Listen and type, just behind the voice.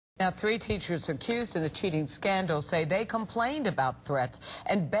Now, 3 teachers accused in the cheating scandal say they complained about threats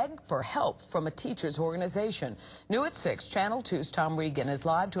and begged for help from a teachers' organization. New at 6, Channel 2's Tom Regan is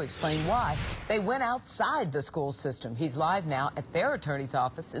live to explain why they went outside the school system. He's live now at their attorney's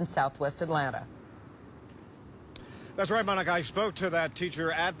office in Southwest Atlanta. That's right, Monica. I spoke to that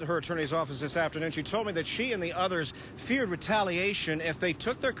teacher at her attorney's office this afternoon. She told me that she and the others feared retaliation if they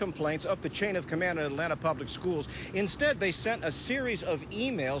took their complaints up the chain of command at Atlanta Public Schools. Instead, they sent a series of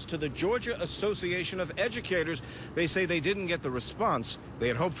emails to the Georgia Association of Educators. They say they didn't get the response they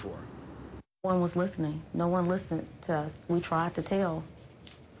had hoped for. No one was listening. No one listened to us. We tried to tell.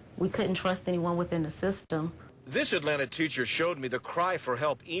 We couldn't trust anyone within the system. This Atlanta teacher showed me the cry for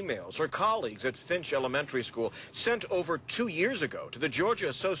help emails her colleagues at Finch Elementary School sent over 2 years ago to the Georgia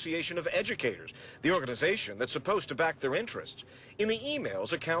Association of Educators, the organization that's supposed to back their interests. In the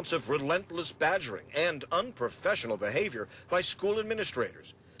emails, accounts of relentless badgering and unprofessional behavior by school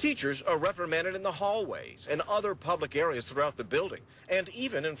administrators. Teachers are reprimanded in the hallways and other public areas throughout the building, and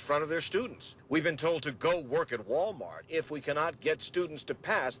even in front of their students. We've been told to go work at Walmart if we cannot get students to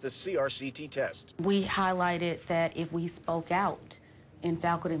pass the CRCT test. We highlighted that if we spoke out in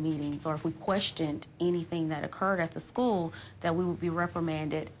faculty meetings or if we questioned anything that occurred at the school, that we would be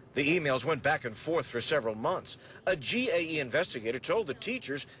reprimanded. The emails went back and forth for several months. A GAE investigator told the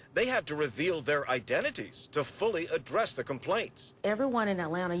teachers they had to reveal their identities to fully address the complaints. Everyone in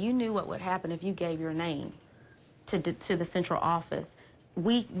Atlanta, you knew what would happen if you gave your name to the central office.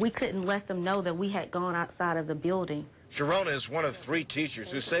 We couldn't let them know that we had gone outside of the building. Sharona is one of 3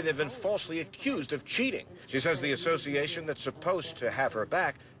 teachers who say they've been falsely accused of cheating. She says the association that's supposed to have her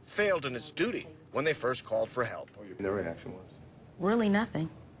back failed in its duty when they first called for help. The reaction was? Really nothing.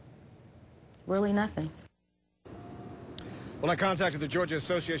 Really nothing. Well, I contacted the Georgia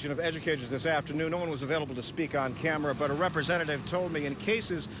Association of Educators this afternoon. No one was available to speak on camera, but a representative told me in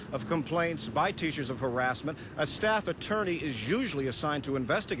cases of complaints by teachers of harassment, a staff attorney is usually assigned to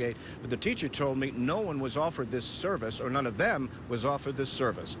investigate. But the teacher told me no one was offered this service, or none of them was offered this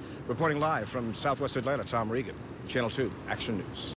service. Reporting live from Southwest Atlanta, Tom Regan, Channel 2 Action News.